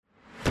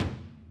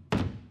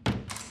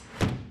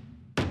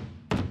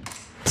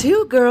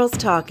Two girls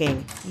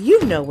talking.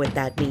 You know what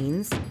that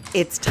means.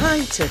 It's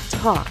time to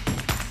talk.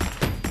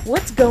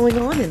 What's going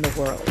on in the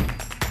world?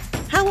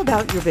 How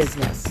about your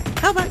business?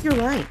 How about your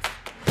life?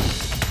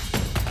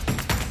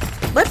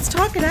 Let's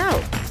talk it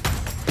out.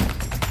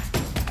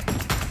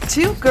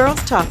 Two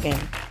girls talking.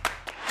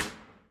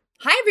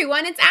 Hi,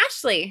 everyone. It's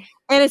Ashley.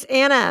 And it's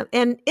Anna.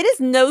 And it is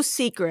no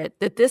secret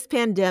that this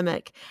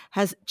pandemic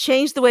has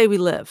changed the way we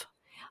live.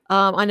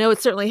 I know it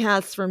certainly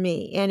has for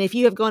me. And if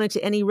you have gone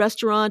into any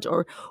restaurant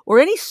or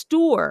any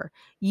store,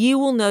 you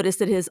will notice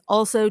that it has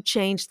also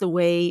changed the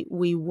way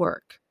we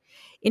work.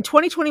 In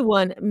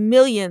 2021,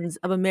 millions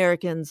of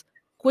Americans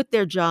quit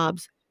their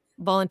jobs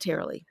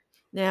voluntarily.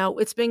 Now,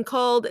 it's been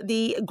called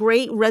the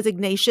Great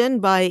Resignation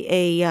by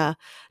a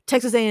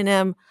Texas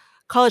A&M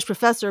college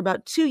professor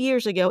about 2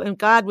 years ago. And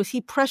God, was he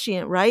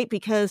prescient, right?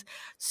 Because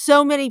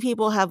so many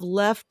people have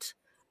left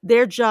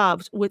their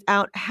jobs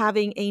without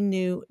having a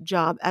new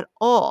job at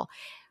all.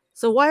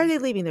 So why are they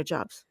leaving their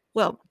jobs?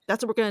 Well,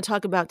 that's what we're going to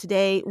talk about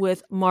today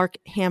with Mark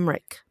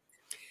Hamrick.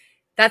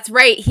 That's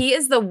right. He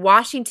is the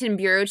Washington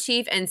bureau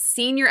chief and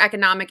senior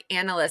economic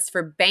analyst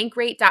for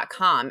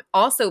Bankrate.com,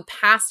 also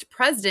past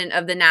president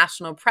of the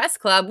National Press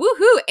Club,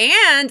 woohoo,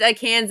 and a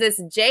Kansas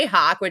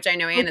Jayhawk, which I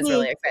know Anna's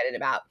really excited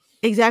about.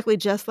 Exactly,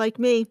 just like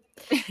me.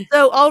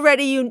 So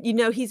already you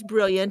know he's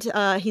brilliant.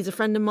 He's a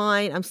friend of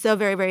mine. I'm so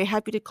very, very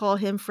happy to call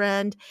him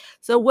friend.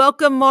 So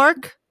welcome,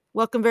 Mark.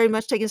 Welcome very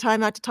much taking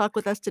time out to talk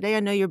with us today.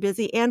 I know you're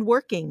busy and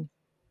working.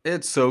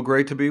 It's so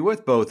great to be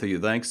with both of you.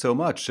 Thanks so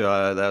much.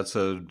 That's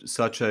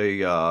such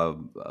a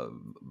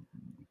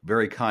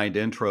very kind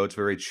intro. It's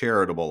very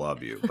charitable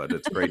of you, but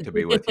it's great to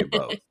be with you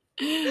both.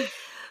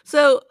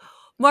 So,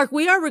 Mark,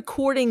 we are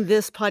recording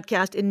this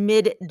podcast in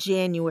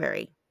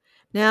mid-January.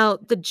 Now,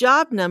 the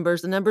job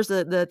numbers, the numbers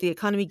that the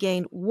economy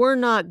gained were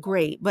not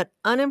great, but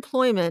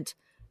unemployment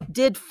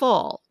did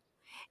fall.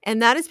 And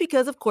that is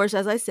because, of course,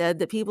 as I said,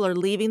 that people are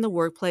leaving the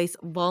workplace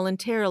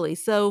voluntarily.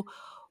 So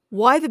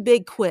why the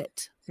big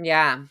quit?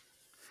 Yeah.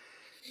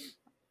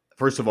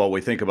 First of all,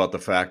 we think about the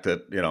fact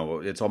that,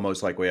 it's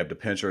almost like we have to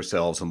pinch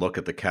ourselves and look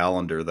at the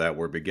calendar that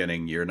we're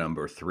beginning year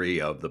number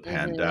 3 of the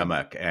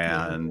pandemic.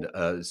 And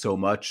so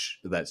much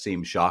that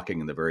seemed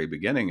shocking in the very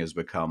beginning has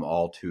become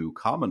all too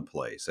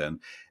commonplace. And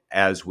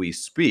as we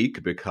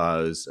speak,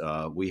 because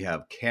we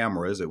have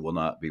cameras, it will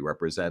not be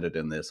represented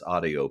in this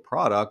audio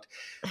product.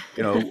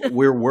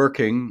 We're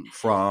working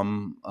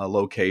from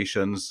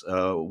locations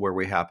where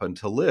we happen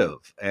to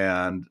live.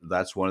 And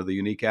that's one of the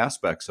unique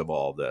aspects of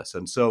all of this.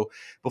 And so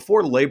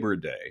before Labor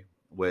Day,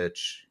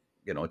 which,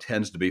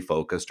 tends to be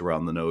focused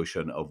around the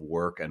notion of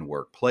work and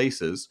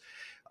workplaces,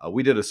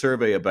 we did a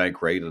survey at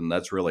Bankrate, and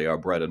that's really our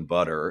bread and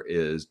butter,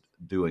 is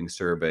doing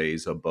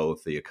surveys of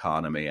both the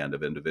economy and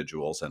of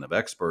individuals and of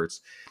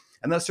experts.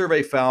 And that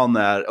survey found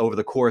that over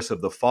the course of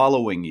the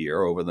following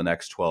year, over the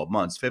next 12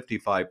 months,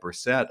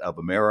 55% of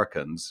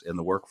Americans in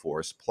the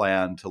workforce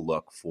plan to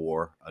look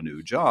for a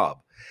new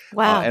job.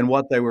 Wow. And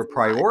what they were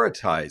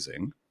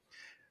prioritizing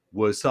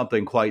was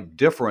something quite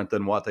different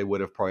than what they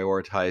would have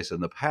prioritized in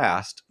the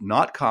past,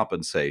 not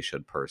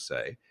compensation per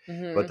se,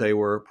 but they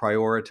were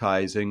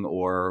prioritizing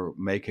or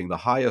making the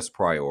highest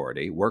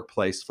priority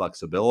workplace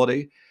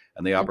flexibility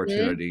and the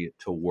opportunity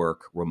to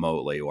work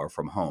remotely or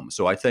from home.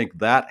 So I think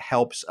that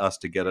helps us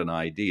to get an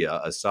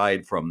idea,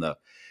 aside from the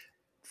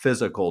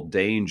physical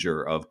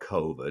danger of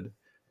COVID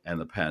and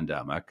the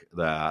pandemic,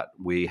 that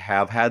we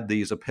have had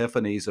these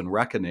epiphanies and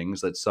reckonings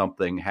that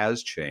something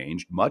has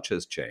changed, much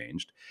has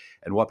changed,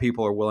 and what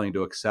people are willing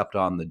to accept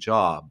on the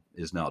job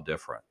is now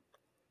different.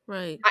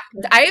 Right.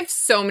 I have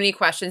so many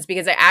questions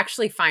because I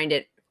actually find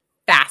it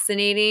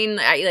fascinating.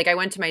 I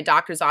went to my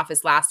doctor's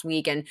office last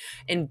week, and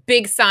in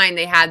big sign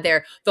they had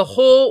there, the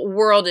whole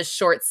world is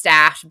short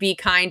staffed. Be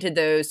kind to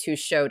those who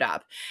showed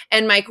up.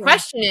 And my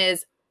question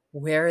is,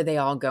 where are they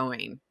all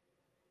going?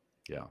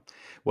 Yeah.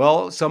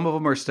 Well, some of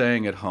them are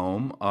staying at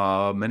home.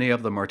 Many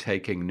of them are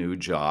taking new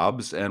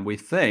jobs. And we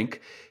think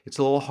it's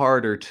a little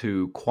harder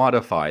to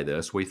quantify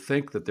this. We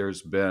think that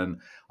there's been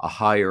a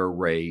higher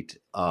rate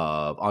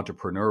of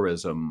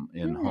entrepreneurism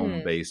in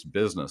home-based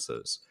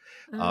businesses.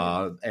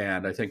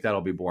 And I think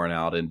that'll be borne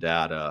out in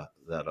data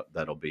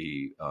that'll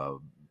be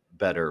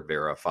better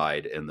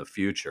verified in the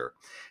future.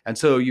 And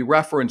so you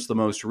referenced the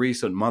most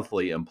recent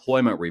monthly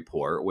employment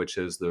report, which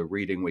is the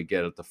reading we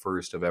get at the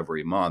first of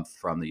every month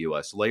from the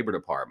U.S. Labor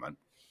Department.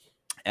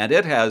 And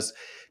it has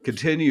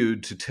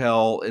continued to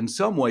tell, in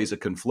some ways, a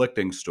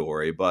conflicting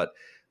story, but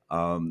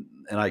and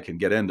I can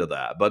get into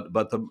that.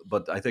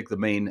 But I think the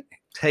main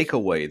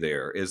takeaway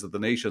there is that the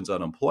nation's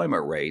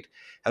unemployment rate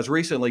has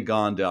recently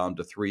gone down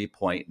to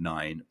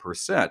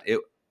 3.9%. It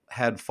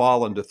had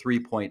fallen to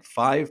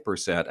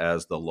 3.5%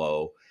 as the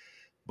low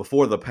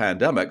before the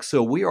pandemic.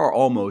 So we are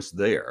almost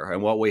there.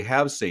 And what we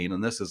have seen,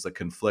 and this is the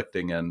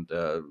conflicting and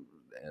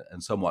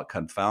somewhat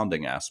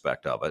confounding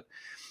aspect of it,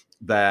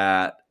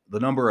 that the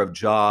number of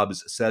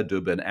jobs said to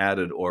have been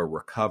added or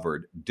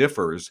recovered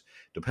differs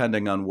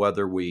depending on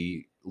whether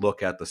we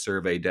look at the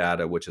survey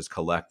data, which is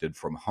collected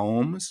from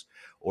homes,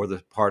 or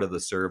the part of the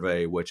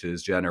survey which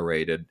is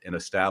generated in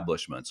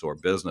establishments or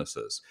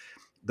businesses.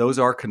 Those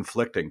are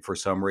conflicting for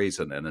some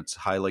reason, and it's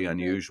highly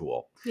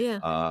unusual.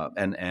 Yeah.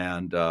 And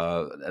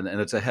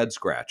it's a head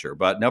scratcher.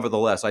 But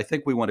nevertheless, I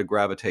think we want to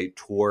gravitate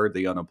toward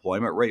the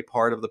unemployment rate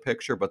part of the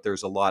picture, but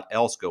there's a lot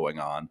else going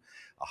on.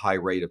 A high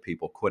rate of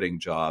people quitting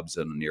jobs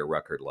and a near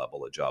record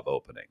level of job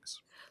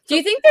openings. Do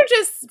you think they're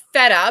just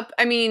fed up?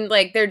 I mean,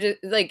 like they're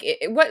just like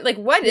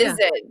what is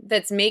it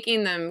that's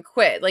making them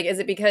quit? Like, is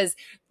it because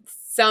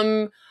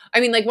one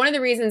of the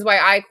reasons why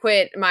I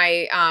quit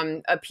my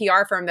a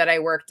PR firm that I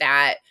worked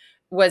at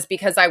was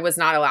because I was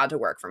not allowed to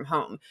work from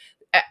home.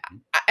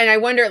 And I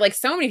wonder, like,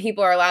 so many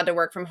people are allowed to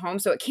work from home,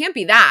 so it can't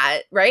be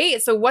that,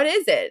 right? So what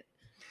is it?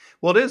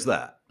 Well, it is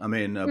that. I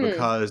mean,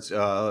 because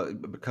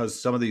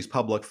some of these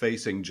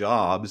public-facing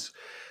jobs,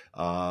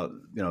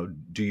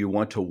 do you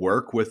want to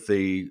work with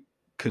the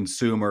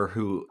consumer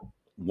who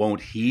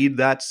won't heed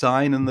that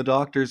sign in the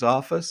doctor's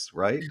office,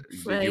 right?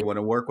 Do you want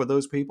to work with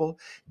those people?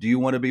 Do you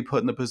want to be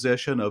put in the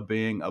position of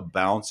being a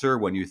bouncer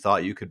when you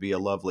thought you could be a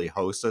lovely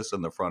hostess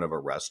in the front of a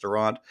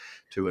restaurant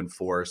to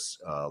enforce,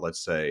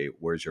 let's say,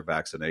 where's your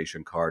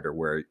vaccination card or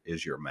where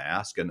is your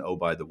mask? And oh,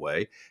 by the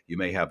way, you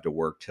may have to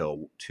work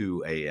till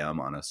 2 a.m.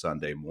 on a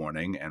Sunday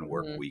morning and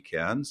work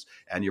weekends,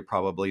 and you're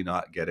probably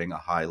not getting a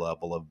high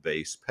level of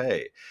base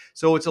pay.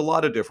 So it's a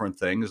lot of different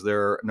things.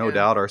 There, no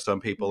doubt, are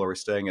some people who are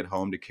staying at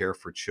home to care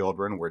for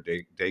children where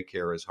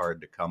daycare is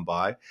hard to come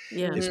by.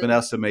 Yeah. It's been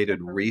estimated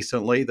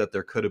recently that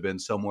there could have been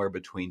somewhere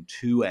between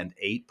 2 and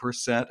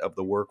 8% of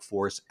the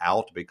workforce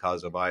out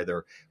because of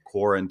either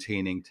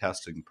quarantining,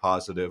 testing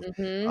positive,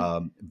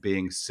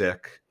 being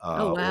sick,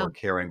 or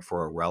caring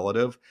for a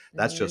relative.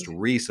 That's just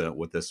recent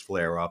with this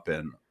flare up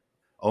in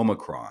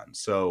Omicron.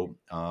 So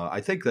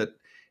I think that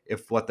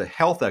if what the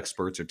health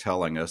experts are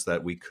telling us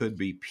that we could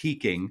be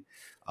peaking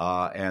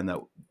and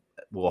that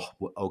we'll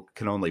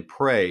can only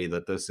pray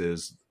that this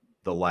is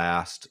the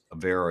last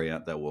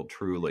variant that will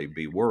truly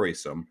be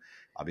worrisome.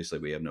 Obviously,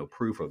 we have no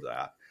proof of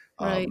that.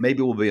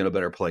 Maybe we'll be in a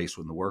better place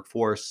with the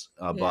workforce,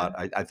 but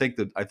I think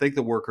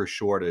the worker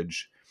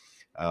shortage,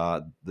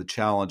 the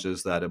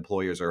challenges that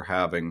employers are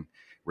having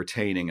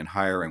retaining and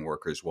hiring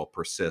workers will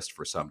persist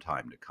for some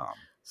time to come.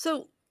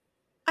 So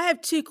I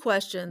have two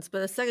questions, but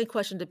the second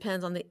question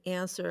depends on the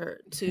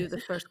answer to the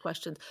first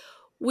question.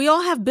 We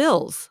all have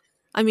bills.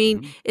 I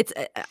mean, it's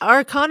our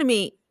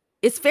economy.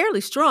 It's fairly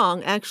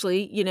strong,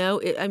 actually.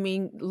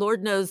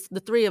 Lord knows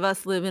the three of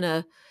us live in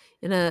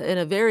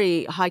a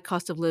very high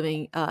cost of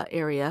living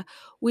area.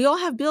 We all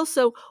have bills.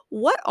 So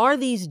what are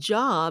these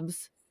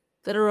jobs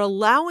that are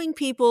allowing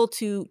people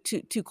to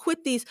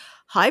quit these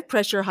high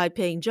pressure, high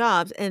paying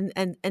jobs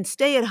and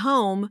stay at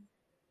home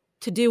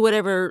to do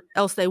whatever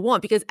else they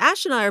want? Because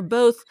Ashley and I are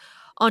both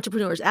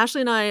entrepreneurs. Ashley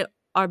and I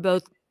are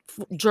both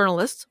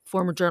journalists,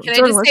 former journalists.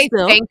 Can I just say,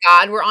 thank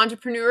God we're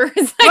entrepreneurs?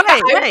 Right.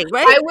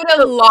 I would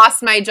have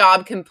lost my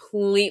job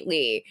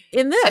completely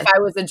in this if I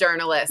was a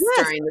journalist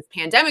during this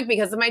pandemic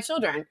because of my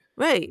children.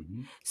 Right.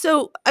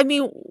 So, I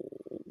mean,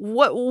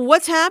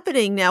 what's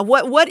happening now?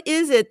 What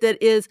is it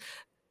that is?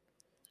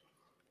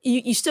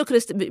 You still could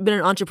have been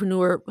an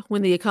entrepreneur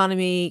when we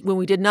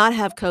did not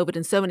have COVID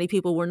and so many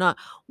people were not.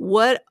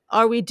 What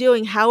are we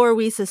doing? How are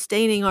we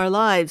sustaining our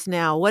lives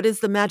now? What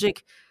is the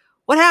magic?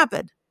 What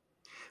happened?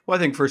 Well, I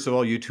think, first of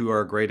all, you two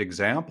are a great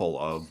example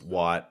of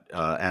what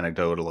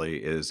anecdotally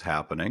is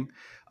happening,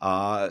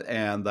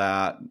 and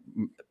that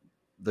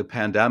the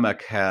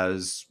pandemic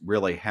has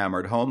really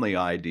hammered home the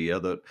idea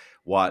that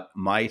what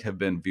might have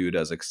been viewed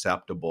as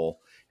acceptable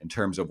in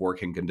terms of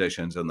working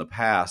conditions in the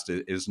past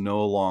is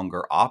no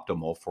longer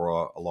optimal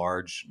for a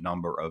large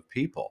number of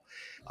people.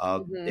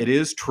 It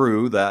is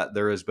true that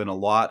there has been a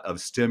lot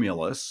of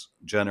stimulus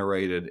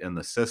generated in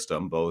the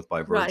system, both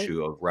by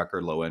virtue of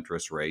record low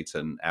interest rates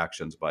and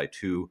actions by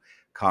two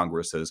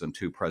Congresses and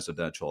two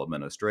presidential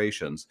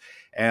administrations.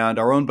 And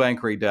our own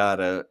Bankrate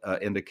data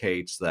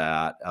indicates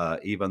that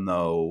even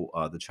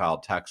though the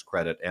child tax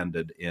credit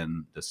ended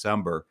in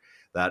December,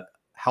 that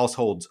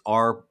households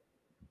are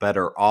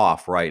better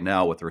off right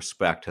now with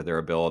respect to their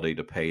ability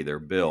to pay their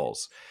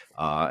bills.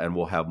 And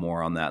we'll have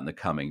more on that in the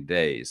coming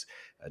days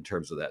in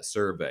terms of that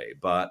survey.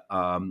 But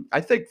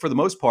I think for the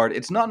most part,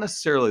 it's not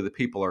necessarily that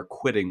people are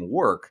quitting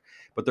work,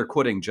 but they're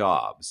quitting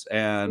jobs.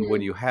 And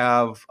when you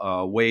have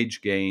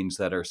wage gains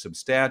that are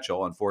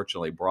substantial,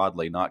 unfortunately,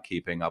 broadly not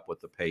keeping up with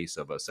the pace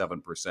of a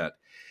 7%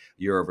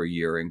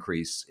 year-over-year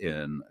increase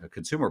in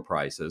consumer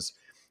prices,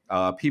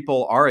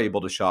 people are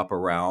able to shop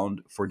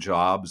around for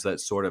jobs that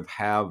sort of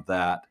have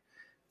that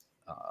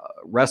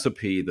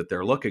recipe that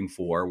they're looking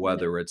for,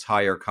 whether it's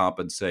higher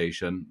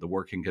compensation, the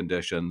working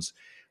conditions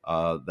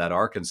that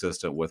are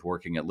consistent with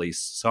working at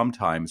least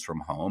sometimes from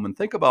home. And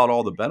think about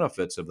all the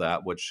benefits of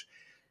that, which,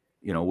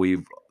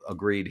 we've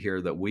agreed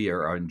here that we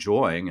are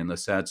enjoying in the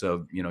sense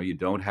of, you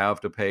don't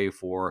have to pay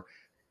for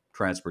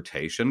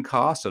transportation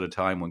costs at a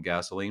time when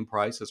gasoline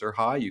prices are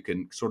high. You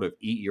can sort of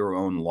eat your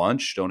own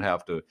lunch, don't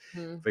have to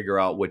figure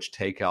out which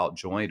takeout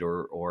joint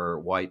or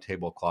white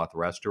tablecloth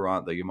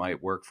restaurant that you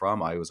might work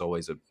from. I was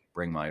always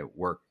bring my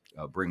work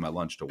bring my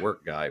lunch to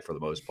work guy for the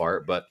most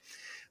part. But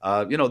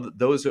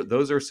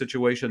those are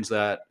situations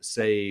that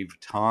save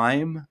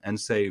time and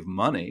save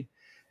money,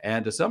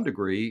 and to some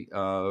degree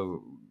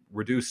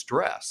reduce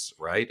stress,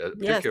 right? Yes,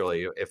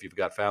 Particularly if you've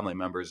got family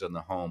members in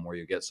the home where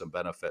you get some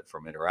benefit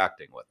from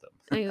interacting with them.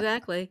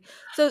 exactly.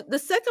 So the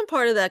second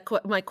part of that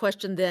my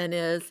question then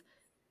is,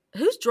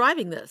 who's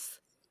driving this?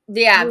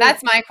 Yeah, Who-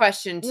 that's my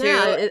question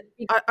Yeah,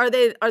 too. are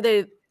they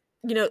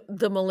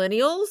the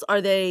millennials?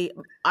 Are they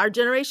our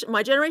generation,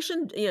 my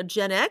generation,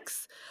 Gen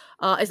X?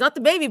 It's not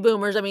the baby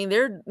boomers. I mean,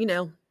 they're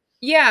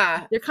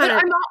Yeah. they're But kind of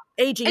I'm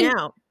aging and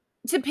out.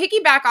 to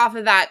piggyback off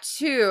of that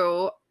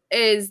too,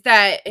 is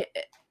that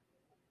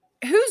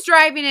who's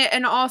driving it?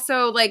 And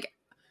also, like,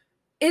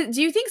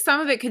 do you think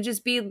some of it could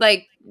just be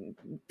like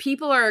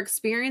people are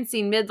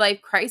experiencing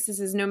midlife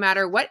crises no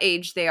matter what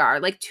age they are?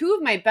 Like, two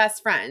of my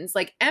best friends,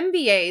 like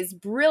MBAs,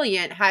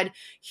 brilliant, had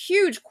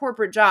huge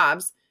corporate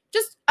jobs,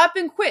 just up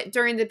and quit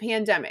during the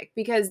pandemic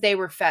because they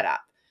were fed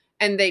up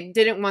and they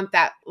didn't want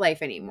that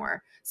life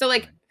anymore. So,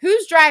 like,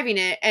 who's driving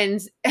it?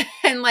 And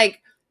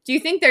like, do you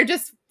think they're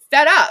just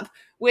fed up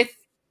with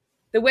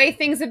the way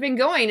things have been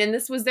going and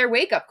this was their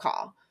wake up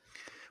call?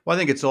 Well, I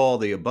think it's all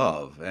the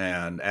above.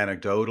 And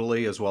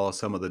anecdotally, as well as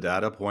some of the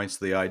data points,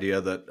 the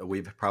idea that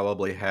we've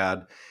probably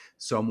had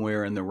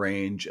somewhere in the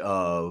range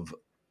of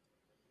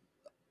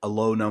a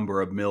low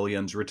number of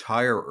millions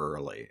retire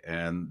early,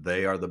 and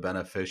they are the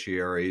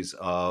beneficiaries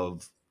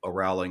of a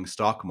rallying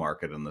stock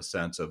market in the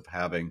sense of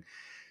having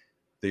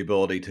the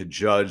ability to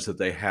judge that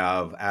they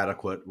have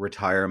adequate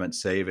retirement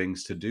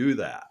savings to do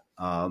that.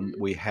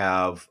 We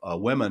have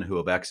women who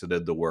have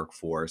exited the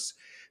workforce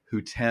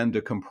who tend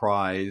to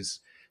comprise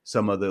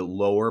some of the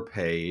lower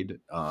paid,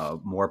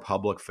 more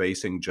public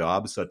facing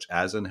jobs, such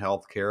as in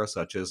healthcare,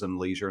 such as in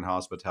leisure and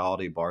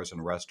hospitality, bars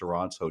and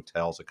restaurants,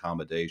 hotels,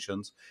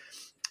 accommodations.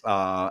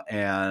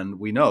 And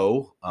we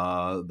know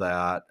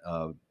that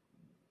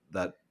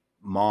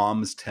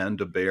moms tend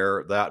to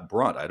bear that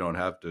brunt. I don't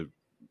have to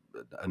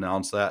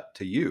announce that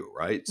to you,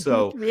 right?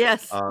 So,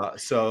 Yes.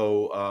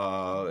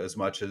 as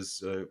much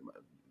as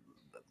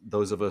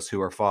those of us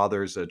who are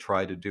fathers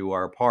try to do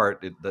our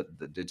part,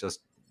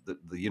 the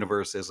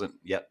universe isn't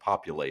yet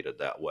populated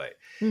that way.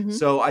 Mhm.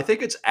 So I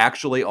think it's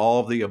actually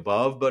all of the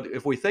above. But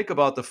if we think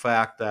about the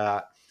fact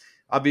that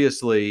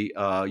obviously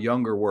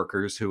younger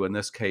workers, who in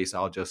this case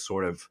I'll just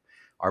sort of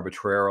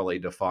arbitrarily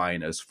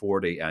define as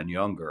 40 and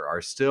younger,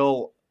 are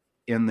still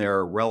in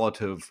their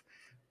relative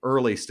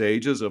early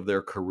stages of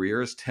their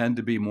careers, tend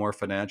to be more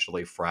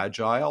financially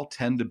fragile,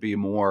 tend to be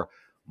more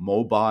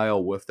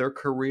mobile with their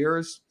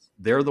careers.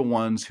 They're the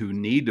ones who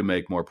need to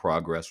make more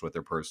progress with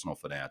their personal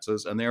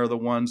finances, and they're the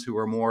ones who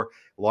are more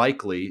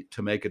likely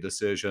to make a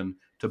decision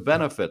to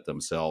benefit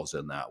themselves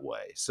in that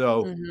way.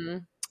 So Mm-hmm.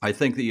 I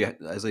think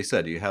that, as I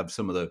said, you have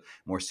some of the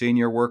more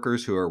senior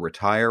workers who are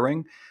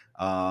retiring,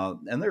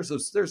 and there's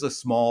a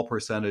small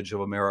percentage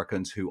of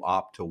Americans who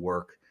opt to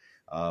work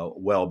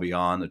well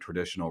beyond the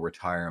traditional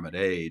retirement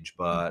age.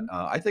 But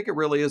I think it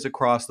really is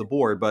across the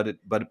board. But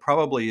it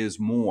probably is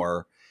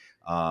more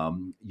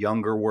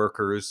younger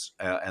workers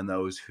and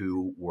those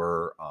who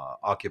were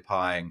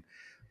occupying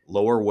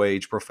lower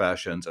wage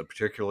professions, and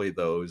particularly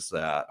those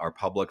that are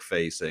public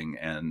facing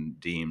and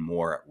deemed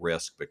more at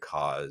risk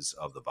because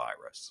of the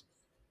virus.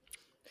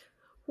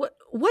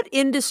 What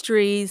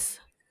industries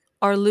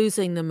are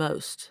losing the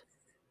most?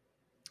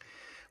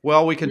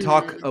 Well, we can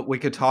talk. We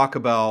could talk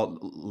about.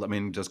 I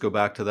mean, just go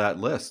back to that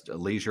list: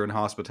 leisure and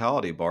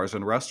hospitality, bars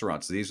and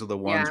restaurants. These are the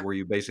ones Yeah. where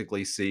you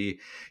basically see,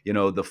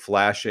 the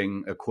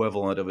flashing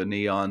equivalent of a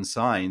neon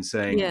sign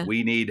saying, Yeah.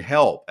 "We need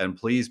help and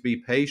please be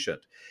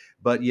patient."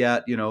 But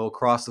yet,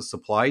 across the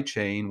supply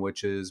chain,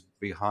 which is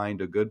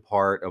behind a good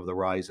part of the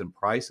rise in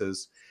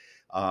prices,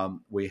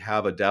 we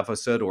have a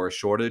deficit or a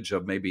shortage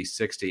of maybe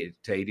 60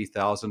 to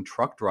 80,000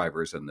 truck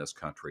drivers in this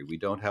country. We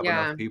don't have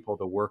Yeah. enough people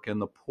to work in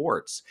the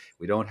ports.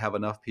 We don't have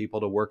enough people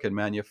to work in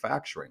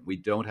manufacturing. We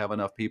don't have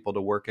enough people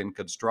to work in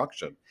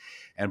construction.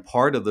 And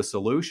part of the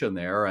solution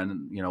there,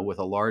 and with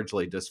a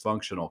largely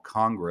dysfunctional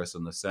Congress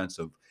in the sense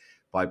of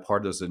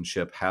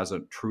bipartisanship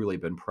hasn't truly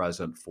been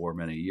present for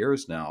many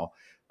years now,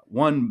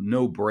 one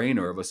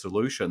no-brainer of a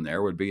solution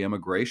there would be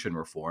immigration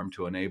reform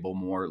to enable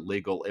more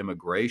legal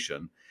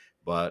immigration.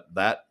 But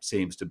that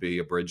seems to be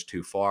a bridge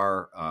too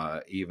far,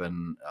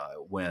 even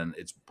when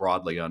it's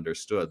broadly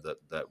understood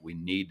that we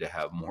need to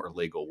have more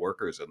legal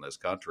workers in this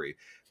country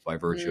by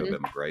virtue of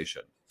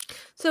immigration.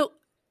 So,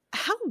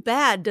 how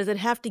bad does it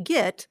have to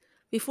get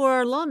before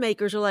our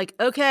lawmakers are like,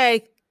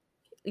 okay,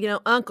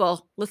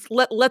 uncle,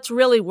 let's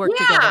really work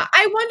Yeah, together?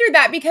 I wonder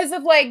that because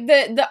of like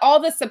the all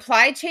the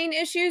supply chain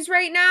issues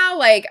right now.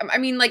 Like, I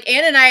mean, like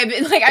Ann and I have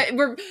been like,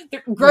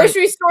 the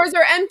grocery stores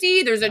are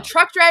empty. There's a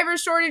truck driver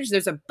shortage.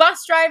 There's a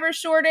bus driver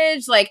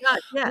shortage. Like,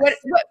 Yes.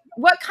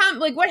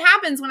 what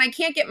happens when I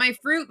can't get my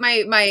fruit,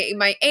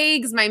 my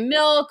eggs, my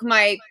milk,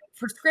 my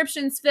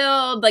prescriptions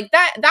filled? Like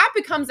that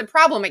becomes a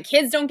problem. My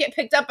kids don't get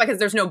picked up because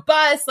there's no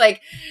bus.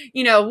 Like,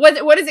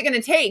 what is it going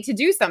to take to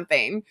do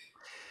something?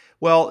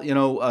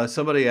 Well,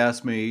 somebody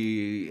asked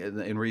me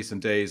in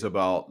recent days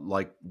about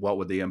like what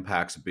would the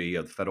impacts be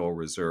of the Federal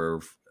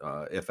Reserve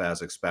if,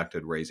 as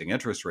expected, raising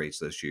interest rates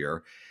this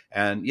year.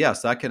 And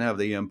yes, that can have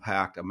the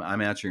impact.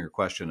 I'm answering your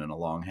question in a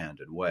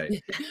long-handed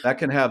way. That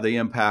can have the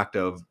impact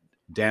of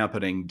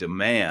dampening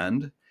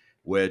demand,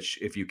 which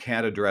if you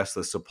can't address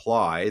the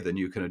supply, then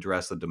you can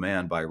address the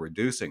demand by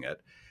reducing it.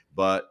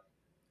 But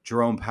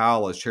Jerome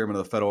Powell, as chairman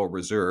of the Federal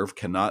Reserve,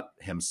 cannot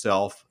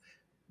himself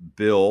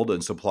build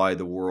and supply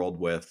the world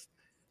with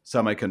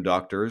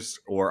semiconductors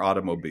or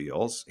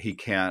automobiles. He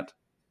can't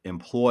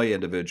employ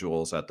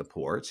individuals at the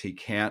ports. He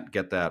can't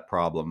get that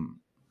problem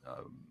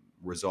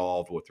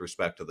resolved with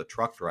respect to the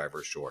truck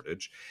driver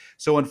shortage.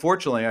 So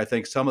unfortunately, I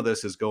think some of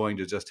this is going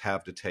to just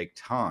have to take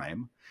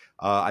time.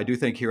 I do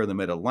think here in the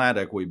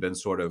Mid-Atlantic, we've been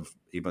sort of,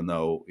 even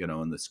though,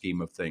 in the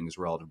scheme of things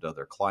relative to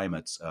other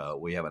climates,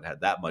 we haven't had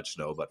that much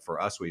snow, but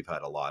for us, we've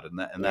had a lot.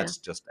 And that's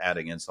just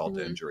adding insult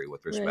to injury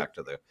with respect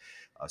to the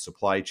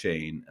supply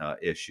chain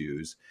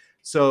issues.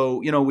 So,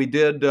 we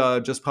did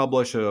just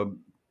publish a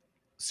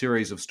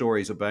series of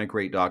stories at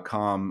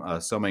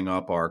Bankrate.com summing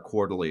up our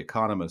quarterly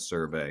economist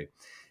survey.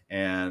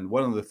 And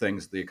one of the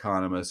things the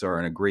economists are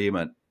in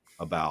agreement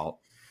about,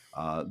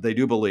 they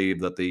do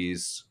believe that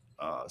these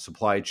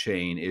supply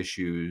chain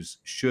issues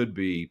should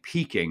be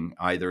peaking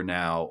either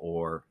now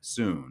or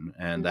soon.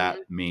 And that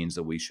means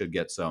that we should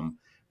get some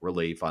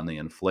relief on the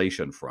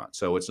inflation front.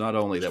 So it's not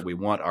only that we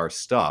want our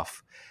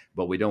stuff,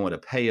 but we don't want to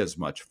pay as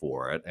much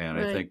for it. And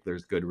I think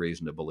there's good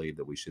reason to believe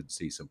that we should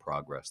see some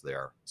progress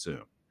there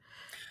soon.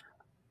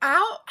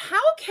 How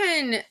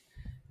can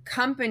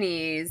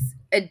companies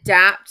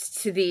adapt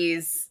to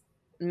these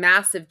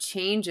massive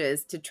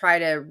changes to try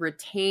to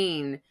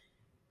retain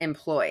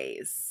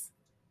employees?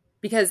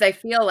 Because I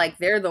feel like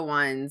they're the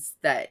ones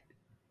that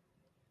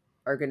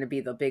are going to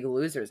be the big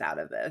losers out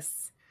of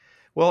this.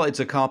 Well, it's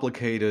a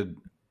complicated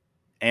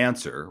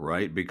answer,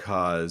 right?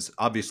 Because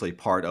obviously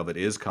part of it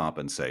is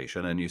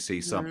compensation. And you see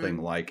something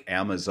like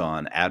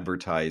Amazon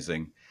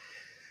advertising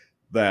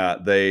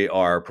that they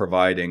are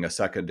providing a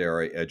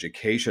secondary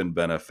education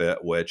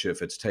benefit, which,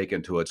 if it's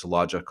taken to its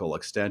logical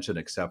extension,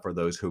 except for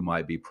those who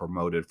might be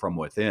promoted from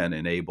within,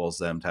 enables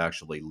them to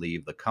actually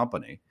leave the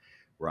company,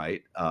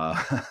 right?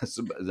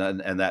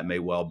 And that may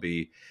well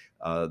be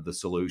the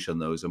solution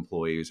those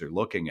employees are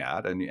looking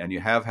at. And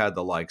you have had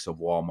the likes of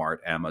Walmart,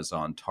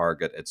 Amazon,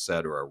 Target, et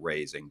cetera,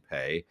 raising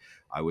pay.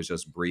 I was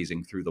just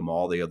breezing through them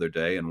all the other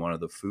day, and one of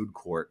the food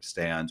court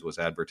stands was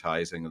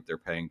advertising that they're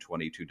paying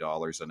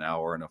 $22 an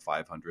hour and a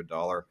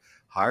 $500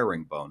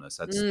 hiring bonus.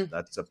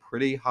 That's a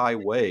pretty high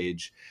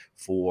wage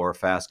for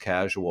fast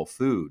casual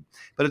food.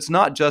 But it's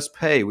not just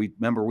pay. We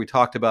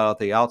talked about at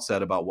the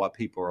outset about what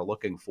people are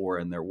looking for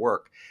in their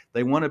work.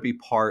 They want to be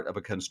part of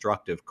a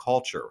constructive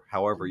culture,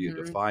 however you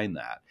define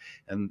that.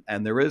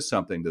 And there is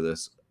something to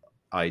this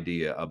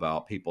idea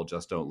about people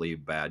just don't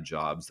leave bad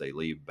jobs, they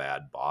leave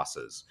bad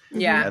bosses.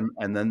 Yeah.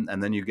 And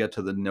then you get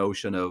to the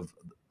notion of,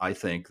 I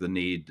think, the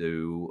need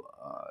to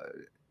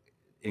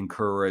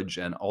encourage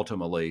and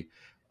ultimately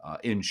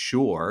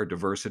ensure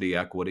diversity,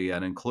 equity,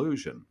 and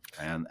inclusion.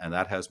 And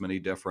that has many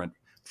different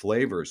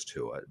flavors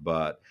to it.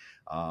 But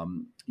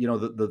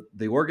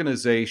the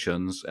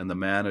organizations and the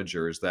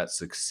managers that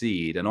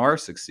succeed and are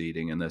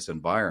succeeding in this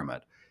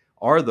environment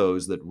are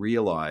those that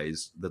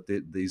realize that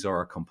these are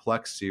a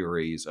complex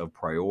series of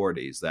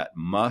priorities that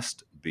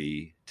must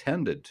be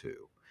tended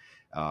to.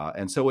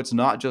 And so it's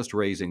not just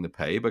raising the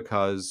pay,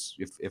 because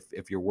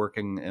if you're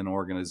working in an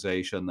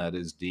organization that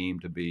is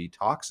deemed to be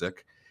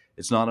toxic,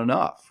 it's not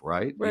enough,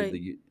 right?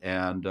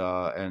 And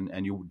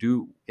you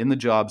do, in the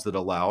jobs that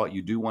allow it,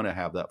 you do want to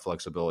have that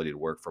flexibility to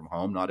work from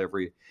home. Not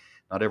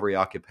every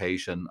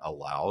occupation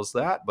allows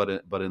that,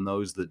 but in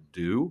those that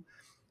do,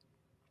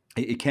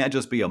 it can't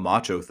just be a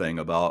macho thing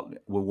about,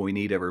 well, we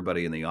need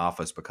everybody in the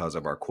office because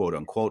of our quote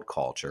unquote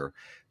culture.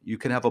 You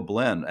can have a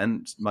blend.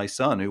 And my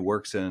son, who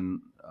works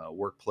in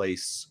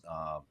workplace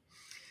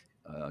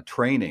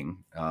training,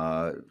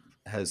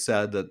 has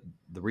said that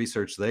the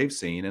research they've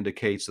seen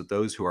indicates that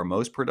those who are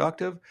most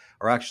productive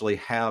are actually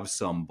have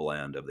some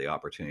blend of the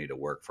opportunity to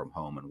work from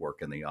home and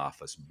work in the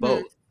office.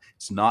 Both.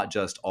 It's not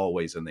just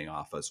always in the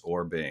office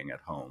or being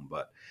at home,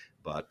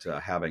 but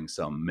having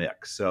some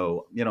mix.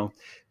 So,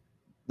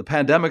 the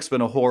pandemic's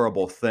been a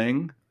horrible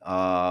thing.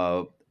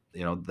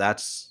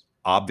 That's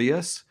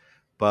obvious,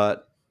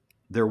 but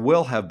there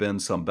will have been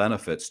some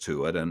benefits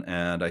to it.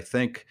 And I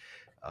think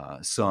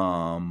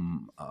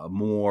some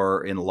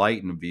more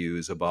enlightened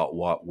views about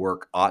what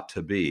work ought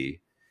to be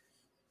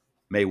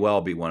may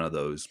well be one of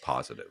those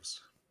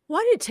positives.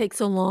 Why did it take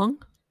so long?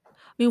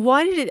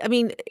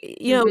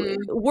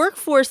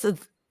 Workforce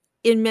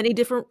in many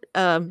different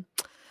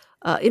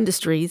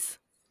industries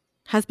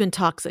has been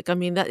toxic. I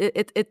mean, that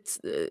it's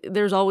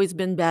there's always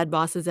been bad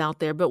bosses out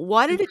there, but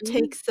why did it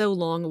take so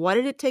long? Why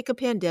did it take a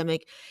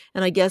pandemic?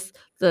 And I guess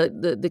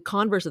the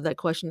converse of that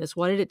question is,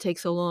 why did it take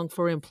so long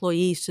for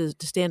employees to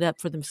stand up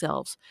for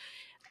themselves?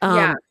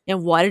 And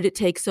why did it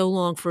take so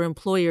long for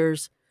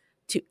employers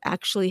to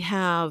actually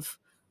have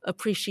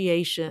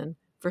appreciation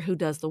for who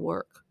does the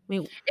work?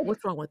 mean,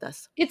 what's wrong with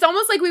us? It's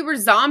almost like we were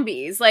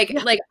zombies. Like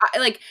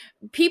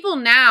people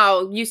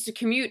now used to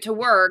commute to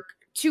work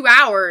 2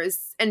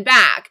 hours and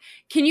back.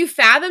 Can you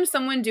fathom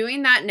someone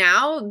doing that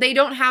now? They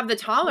don't have the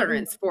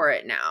tolerance for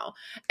it now.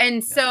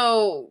 And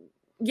so,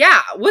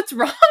 yeah, what's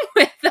wrong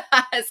with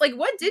us? Like,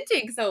 what did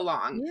take so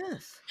long?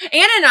 Yes.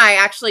 Anna and I,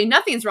 actually,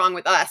 nothing's wrong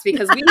with us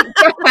because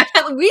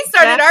we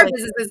started our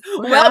businesses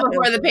well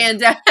before the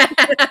pandemic.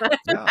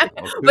 Yeah.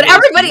 But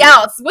everybody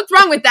else, what's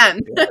wrong with them?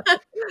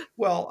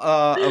 Well,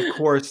 of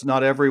course,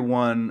 not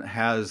everyone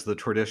has the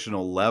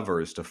traditional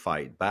levers to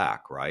fight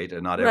back, right?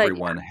 And not Right.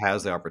 everyone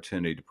has the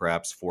opportunity to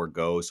perhaps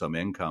forego some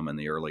income in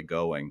the early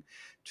going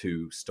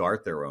to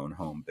start their own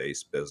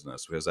home-based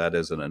business, because that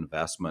is an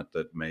investment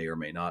that may or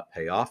may not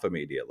pay off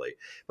immediately.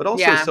 But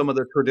also Yeah. some of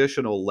the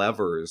traditional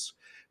levers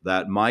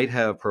that might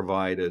have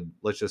provided,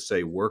 let's just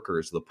say,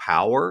 workers the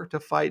power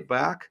to fight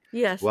back.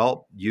 Yes.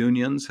 Well,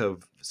 unions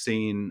have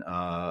seen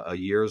a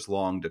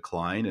years-long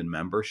decline in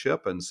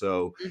membership. And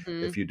so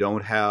Mhm. if you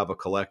don't have a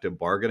collective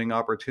bargaining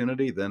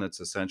opportunity, then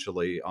it's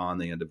essentially on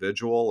the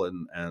individual,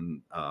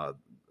 and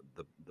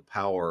the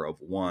power of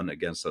one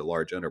against a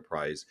large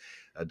enterprise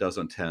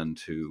doesn't tend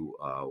to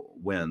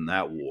win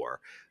that war.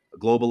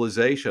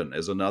 Globalization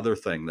is another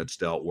thing that's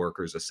dealt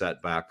workers a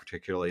setback,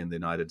 particularly in the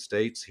United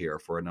States here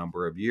for a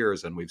number of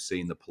years. And we've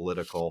seen the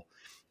political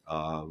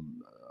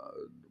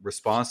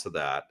response to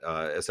that,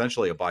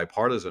 essentially a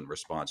bipartisan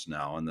response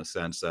now, in the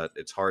sense that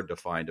it's hard to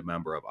find a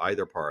member of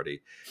either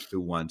party who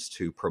wants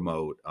to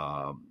promote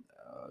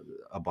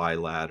a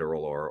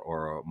bilateral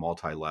or a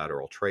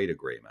multilateral trade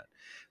agreement.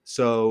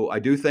 So I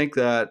do think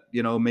that,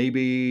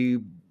 maybe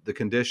the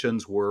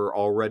conditions were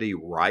already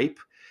ripe,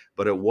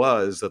 but it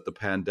was that the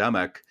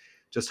pandemic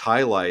just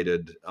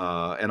highlighted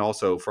and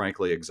also,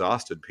 frankly,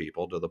 exhausted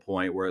people to the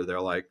point where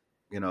they're like,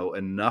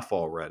 enough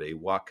already.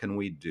 What can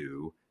we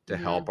do to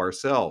help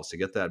ourselves to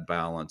get that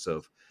balance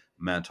of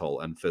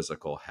mental and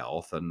physical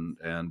health? And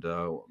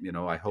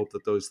I hope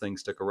that those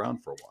things stick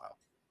around for a while.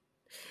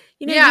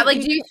 Yeah,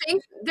 like, do you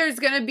think there's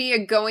going to be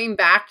a going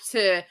back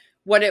to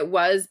what it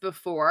was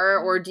before,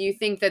 or do you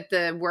think that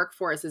the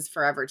workforce is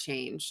forever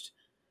changed?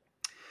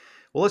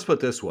 Well, let's put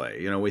it this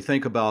way. We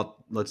think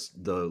about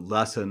the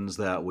lessons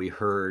that we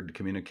heard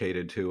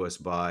communicated to us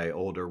by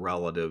older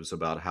relatives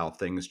about how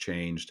things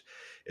changed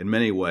in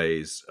many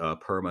ways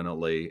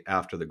permanently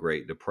after the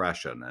Great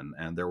Depression.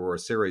 And there were a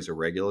series of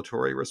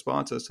regulatory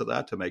responses to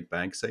that to make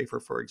banks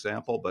safer, for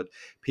example. But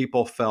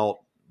people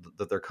felt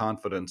that their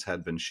confidence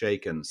had been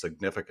shaken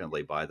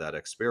significantly by that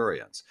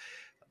experience.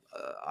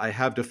 I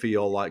have to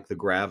feel like the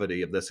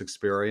gravity of this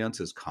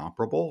experience is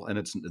comparable, and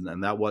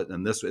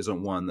this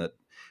isn't one that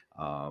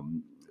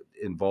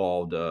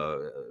involved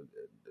a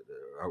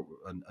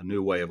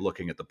new way of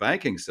looking at the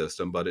banking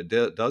system, but it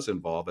does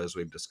involve, as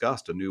we've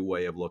discussed, a new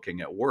way of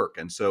looking at work.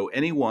 And so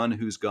anyone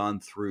who's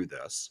gone through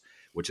this,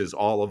 which is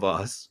all of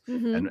us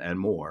and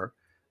more,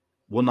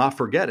 will not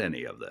forget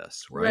any of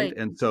this, right?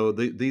 And so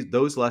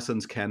those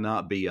lessons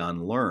cannot be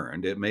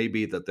unlearned. It may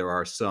be that there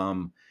are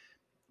some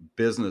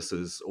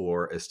businesses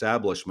or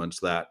establishments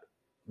that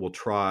will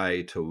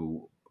try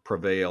to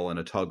prevail in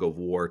a tug of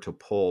war to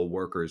pull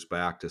workers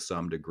back to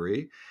some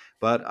degree,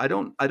 but I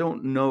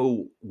don't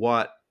know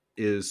what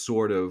is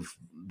sort of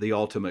the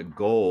ultimate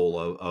goal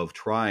of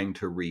trying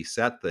to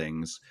reset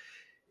things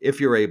if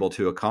you're able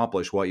to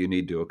accomplish what you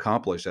need to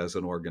accomplish as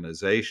an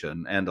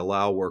organization and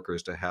allow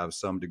workers to have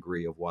some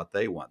degree of what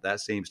they want.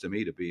 That seems to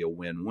me to be a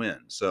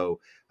win-win.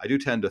 So I do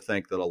tend to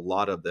think that a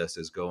lot of this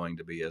is going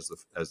to be, as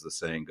the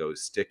saying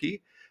goes,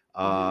 sticky.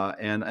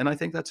 And I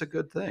think that's a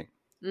good thing.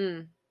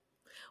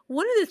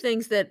 One of the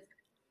things that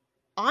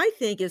I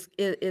think is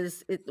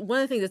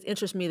one of the things that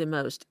interests me the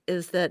most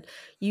is that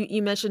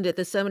you mentioned it,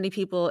 that so many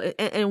people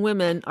and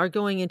women are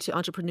going into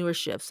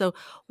entrepreneurship. So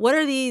what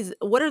are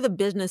the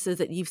businesses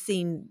that you've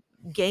seen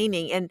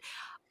gaining? And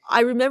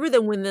I remember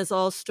that when this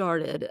all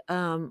started,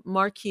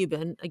 Mark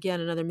Cuban,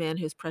 again, another man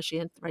who's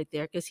prescient right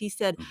there, because he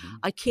said,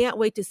 I can't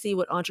wait to see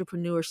what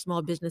entrepreneur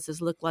small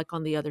businesses look like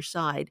on the other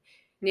side.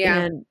 Yeah.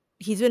 And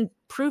he's been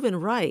proven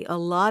right. A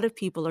lot of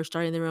people are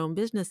starting their own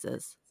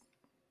businesses.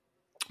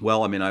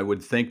 Well, I mean, I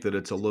would think that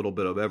it's a little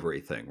bit of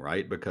everything,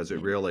 right? Because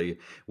it really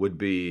would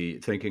be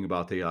thinking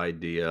about the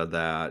idea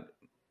that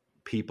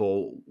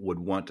people would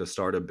want to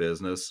start a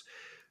business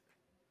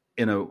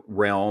in a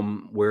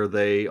realm where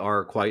they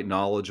are quite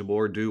knowledgeable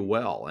or do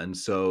well. And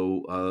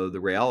so the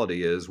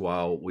reality is,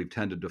 while we've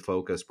tended to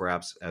focus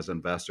perhaps as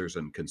investors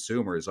and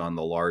consumers on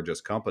the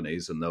largest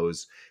companies, and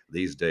those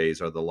these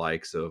days are the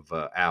likes of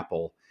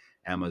Apple,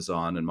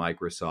 Amazon, and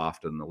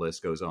Microsoft, and the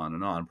list goes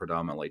on,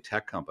 predominantly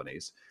tech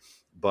companies.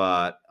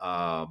 But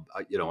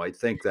I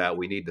think that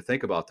we need to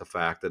think about the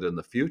fact that in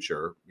the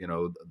future,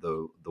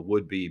 the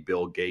would-be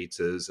Bill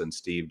Gateses and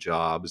Steve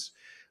Jobs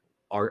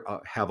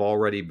have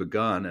already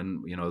begun,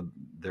 and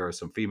there are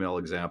some female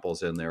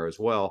examples in there as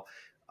well,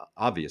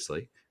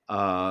 obviously,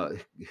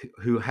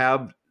 who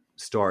have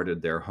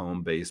started their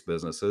home-based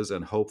businesses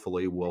and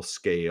hopefully will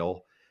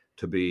scale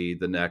to be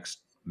the next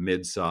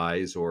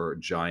mid-size or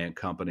giant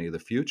company of the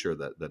future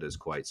that is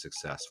quite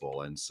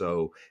successful. And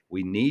so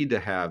we need to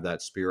have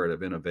that spirit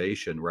of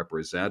innovation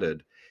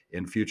represented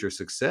in future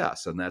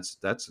success. And that's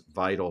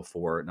vital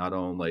for not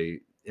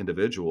only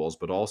individuals,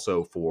 but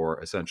also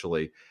for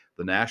essentially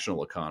the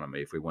national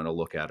economy, if we want to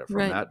look at it from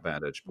Right. that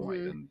vantage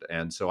point. Mhm.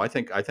 And so I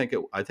think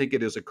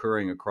it is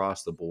occurring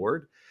across the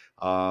board.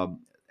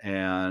 Um,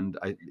 and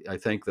I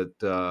think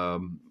that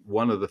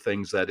one of the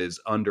things that is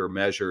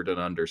undermeasured and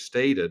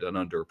understated and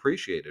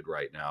underappreciated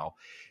right now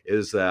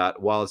is that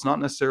while it's not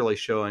necessarily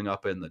showing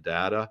up in the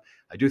data,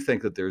 I do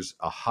think that there's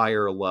a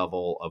higher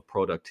level of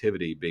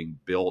productivity being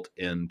built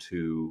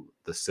into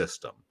the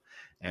system.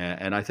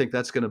 And I think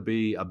that's going to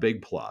be a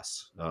big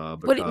plus What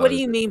do because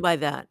you mean by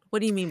that? What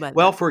do you mean by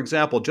well, that? for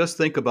example, just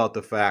think about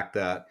the fact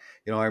that,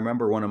 I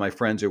remember one of my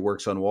friends who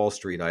works on Wall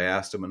Street. I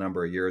asked him a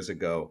number of years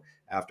ago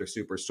after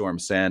Superstorm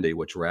Sandy,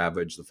 which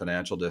ravaged the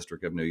financial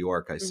district of New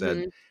York. I said,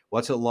 Mhm.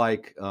 "What's it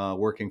like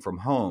working from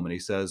home?" And he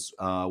says,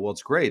 "Well,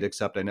 it's great,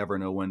 except I never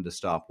know when to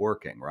stop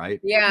working."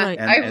 Right. Yeah, Right.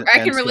 And I and I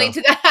and can relate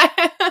so to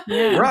that.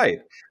 Yeah.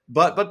 right.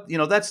 But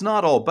that's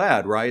not all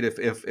bad, right?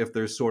 If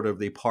there's sort of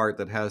the part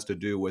that has to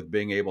do with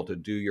being able to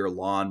do your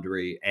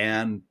laundry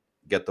and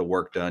get the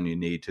work done you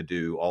need to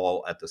do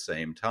all at the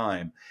same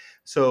time.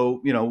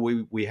 So,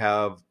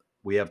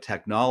 we have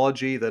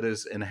technology that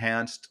has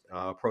enhanced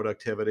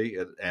productivity,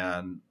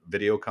 and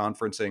video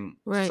conferencing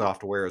Right.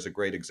 software is a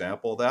great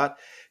example of that.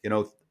 You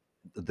know,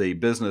 the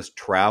business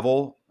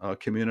travel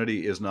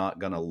community is not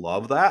going to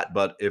love that,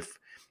 but if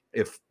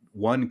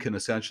one can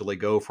essentially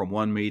go from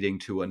one meeting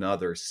to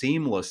another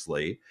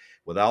seamlessly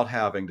without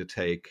having to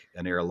take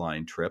an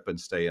airline trip and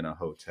stay in a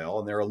hotel.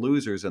 And there are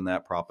losers in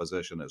that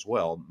proposition as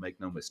well, make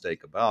no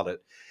mistake about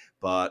it.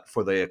 But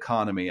for the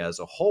economy as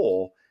a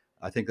whole,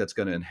 I think that's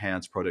going to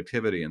enhance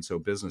productivity. And so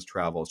business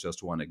travel is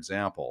just one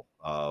example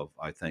of,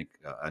 I think,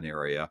 an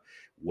area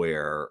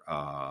where,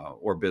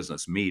 or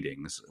business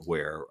meetings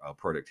where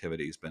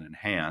productivity has been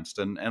enhanced.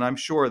 And I'm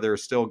sure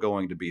there's still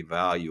going to be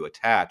value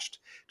attached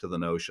to the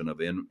notion of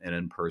an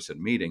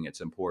in-person meeting. It's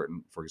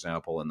important, for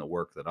example, in the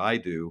work that I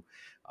do,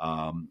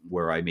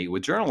 where I meet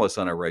with journalists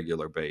on a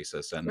regular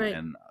basis, and Right.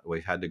 and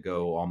we've had to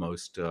go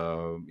almost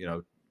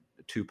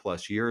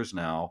 2+ years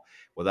now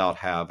without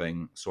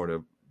having sort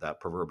of that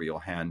proverbial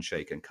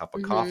handshake and cup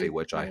of coffee, Mhm.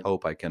 which I Right.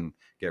 hope I can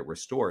get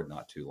restored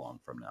not too long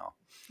from now.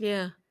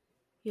 Yeah.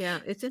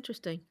 Yeah. It's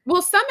interesting.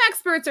 Well, some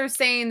experts are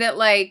saying that,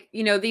 like,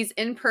 these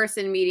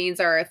in-person meetings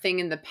are a thing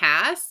in the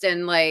past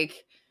and,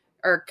 like,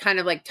 are kind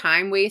of like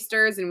time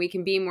wasters, and we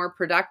can be more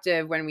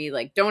productive when we,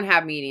 like, don't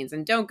have meetings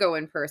and don't go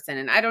in person.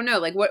 And I don't know,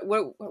 like, what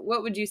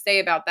would you say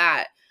about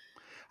that?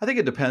 I think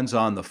it depends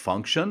on the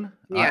function.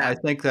 I Yeah.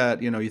 think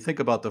that, you think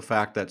about the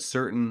fact that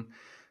certain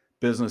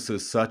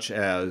businesses such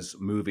as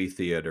movie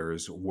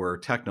theaters were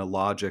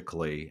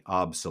technologically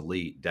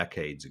obsolete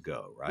decades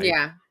ago, right?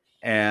 Yeah.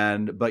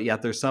 But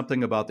yet there's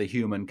something about the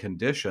human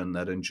condition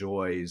that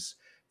enjoys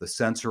the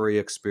sensory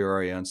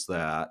experience,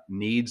 that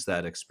needs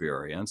that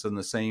experience. And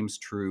the same's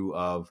true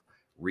of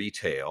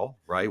retail,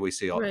 right?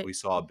 Right. We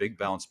saw a big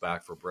bounce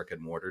back for brick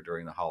and mortar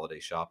during the holiday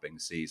shopping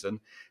season,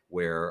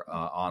 where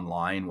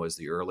online was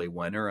the early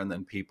winner, and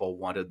then people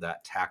wanted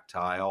that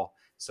tactile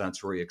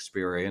sensory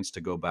experience to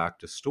go back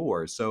to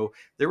stores. So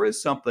there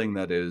is something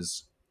that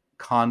is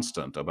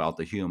constant about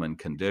the human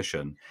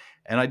condition.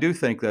 And I do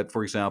think that,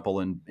 for example,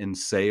 in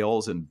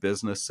sales and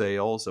business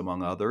sales,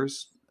 among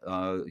others,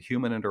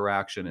 human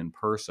interaction in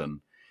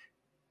person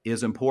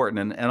is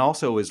important, and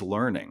also is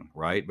learning,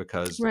 right?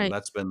 Because Right.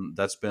 that's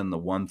been the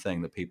one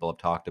thing that people have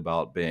talked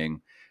about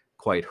being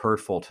quite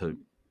hurtful to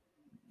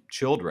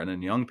children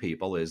and young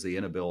people, is the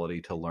inability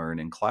to learn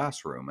in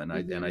classroom. And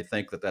I Mhm.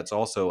 think that that's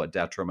also a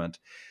detriment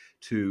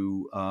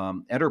to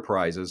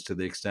enterprises, to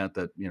the extent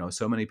that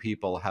so many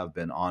people have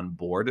been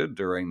onboarded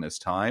during this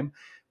time,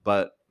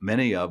 but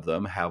many of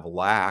them have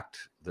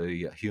lacked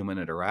the human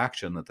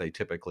interaction that they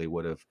typically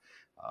would have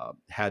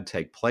had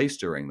take place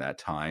during that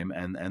time,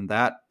 and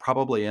that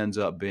probably ends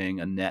up being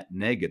a net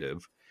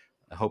negative.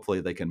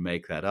 Hopefully they can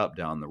make that up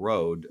down the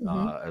road,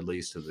 Hmm. at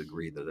least to the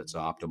degree that it's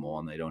optimal,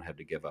 and they don't have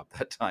to give up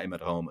that time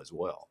at home as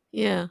well.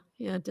 Yeah.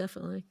 Yeah.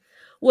 Definitely.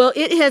 Well,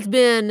 it has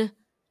been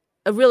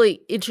a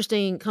really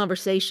interesting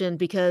conversation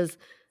because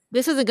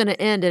this isn't going to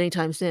end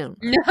anytime soon.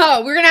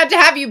 No, we're gonna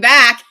have you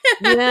back.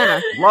 Yeah.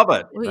 Love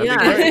it. Well, That'd yeah,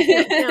 be I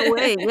great. can't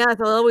wait. Yeah,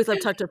 so I always love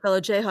to talk to a fellow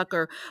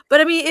Jayhawker.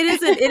 But I mean,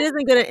 it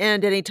isn't gonna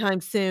end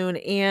anytime soon.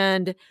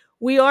 And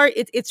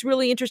it's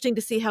really interesting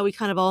to see how we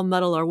kind of all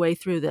muddle our way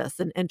through this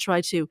and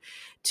try to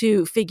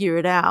figure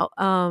it out.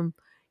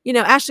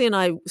 Ashley and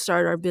I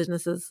started our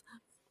businesses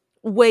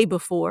way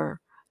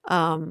before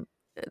um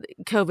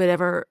COVID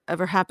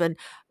ever happened.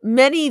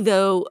 Many,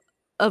 though,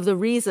 of the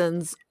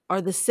reasons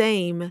are the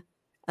same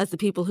as the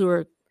people who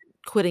are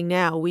quitting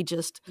now.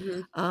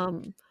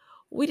 Mhm.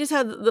 We just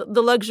had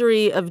the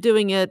luxury of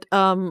doing it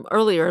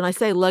earlier, and I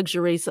say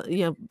luxury, so,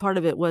 part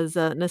of it was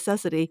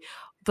necessity,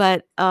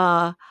 but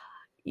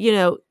you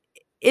know,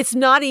 it's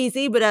not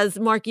easy. But as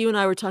Mark, you and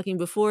I were talking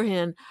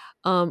beforehand,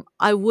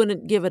 I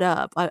wouldn't give it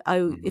up.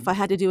 If Mhm. I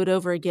had to do it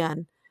over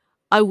again,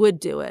 I would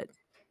do it.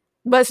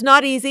 But it's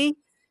not easy.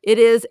 It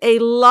is a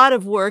lot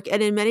of work.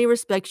 And in many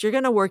respects, you're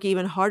going to work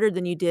even harder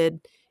than you did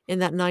in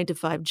that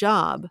 9-to-5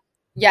 job.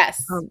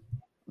 Yes.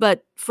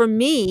 But for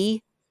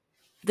me,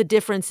 the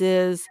difference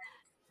is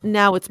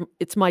now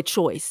it's my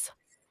choice.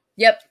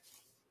 Yep.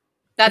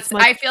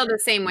 I feel the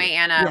same way,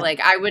 Anna. Yeah. Like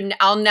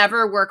I'll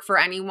never work for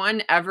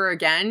anyone ever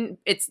again.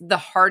 It's the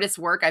hardest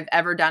work I've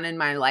ever done in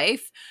my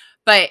life,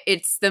 but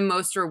it's the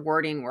most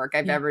rewarding work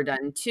I've ever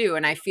done too.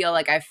 And I feel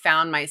like I've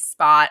found my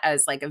spot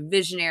as like a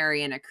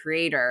visionary and a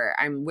creator.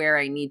 I'm where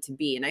I need to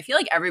be. And I feel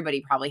like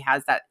everybody probably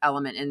has that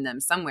element in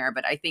them somewhere.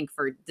 But I think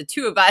for the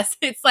two of us,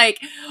 it's like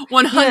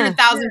 100,000%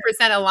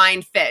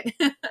 aligned fit.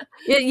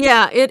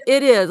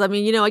 It is. I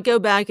mean, I go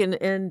back and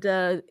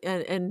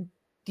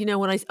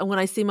when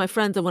I see my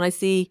friends and when I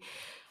see,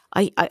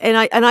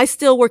 I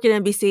still work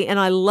at NBC and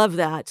I love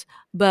that.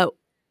 But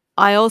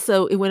I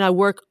also, when I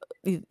work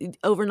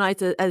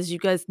overnights, as you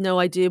guys know,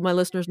 I do, my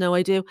listeners know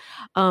I do.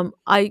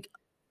 I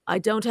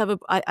don't have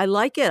I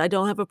like it. I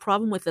don't have a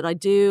problem with it. I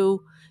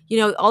do,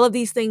 all of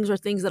these things are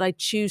things that I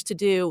choose to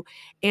do.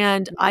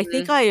 And I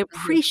think I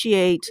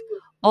appreciate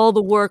all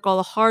the work, all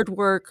the hard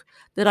work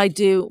that I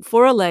do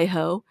for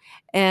Alejo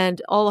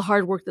and all the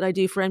hard work that I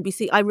do for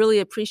NBC. I really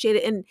appreciate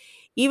it. And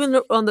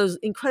even on those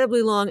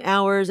incredibly long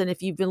hours, and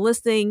if you've been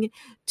listening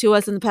to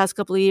us in the past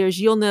couple of years,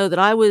 you'll know that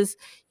I was,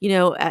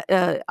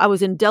 I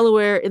was in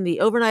Delaware in the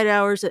overnight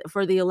hours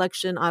for the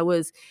election. I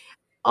was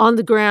on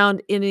the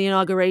ground in the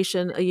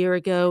inauguration a year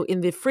ago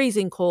in the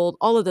freezing cold,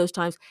 all of those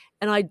times.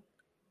 And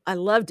I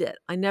loved it.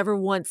 I never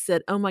once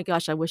said, oh my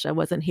gosh, I wish I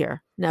wasn't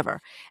here.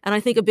 Never. And I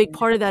think a big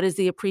part of that is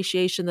the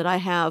appreciation that I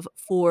have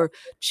for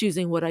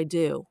choosing what I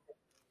do.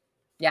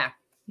 Yeah.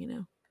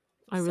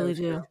 I really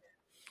do.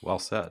 Well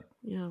said.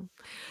 Yeah.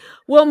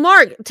 Well,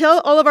 Mark,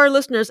 tell all of our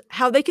listeners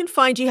how they can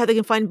find you, how they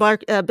can find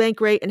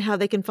Bankrate, and how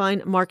they can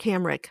find Mark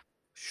Hamrick.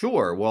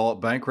 Sure.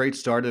 Well, Bankrate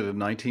started in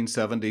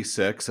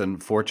 1976,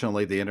 and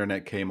fortunately, the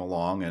internet came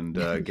along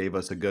and gave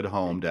us a good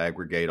home to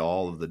aggregate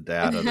all of the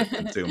data that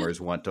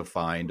consumers want to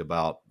find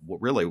about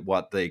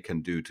what they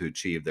can do to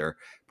achieve their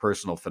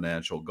personal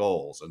financial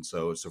goals. And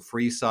so it's a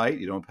free site.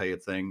 You don't pay a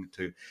thing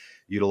to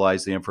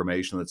utilize the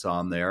information that's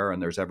on there.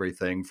 And there's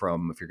everything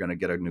from if you're going to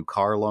get a new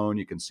car loan,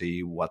 you can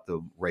see what the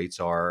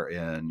rates are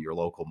in your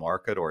local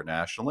market or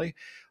nationally.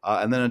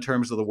 And then in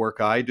terms of the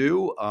work I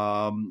do,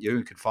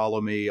 you can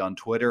follow me on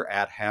Twitter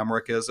at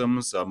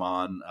Hamrickisms. I'm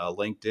on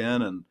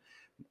LinkedIn,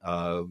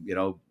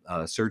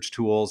 and search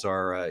tools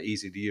are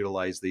easy to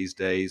utilize these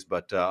days.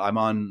 But I'm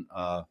on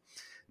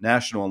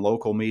national and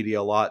local media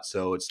a lot,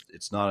 so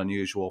it's not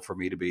unusual for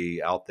me to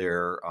be out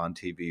there on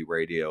TV,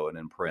 radio, and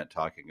in print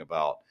talking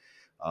about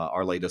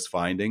our latest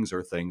findings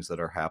or things that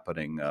are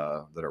happening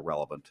that are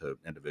relevant to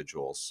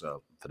individuals'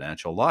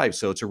 financial lives.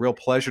 So it's a real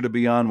pleasure to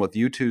be on with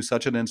you two.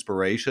 Such an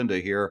inspiration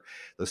to hear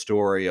the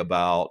story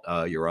about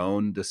your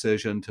own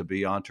decision to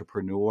be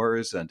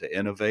entrepreneurs and to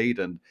innovate.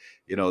 And,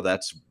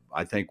 that's,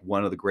 I think,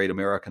 one of the great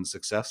American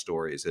success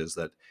stories is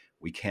that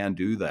we can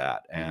do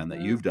that and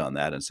that you've done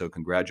that. And so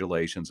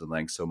congratulations and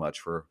thanks so much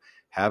for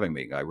having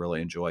me. I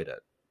really enjoyed it.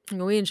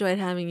 We enjoyed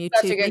having you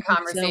too. Such a good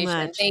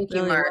conversation. Thank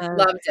you, Mark.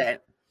 Loved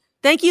it.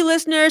 Thank you,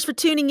 listeners, for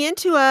tuning in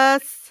to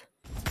us.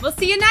 We'll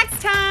see you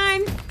next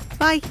time.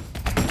 Bye.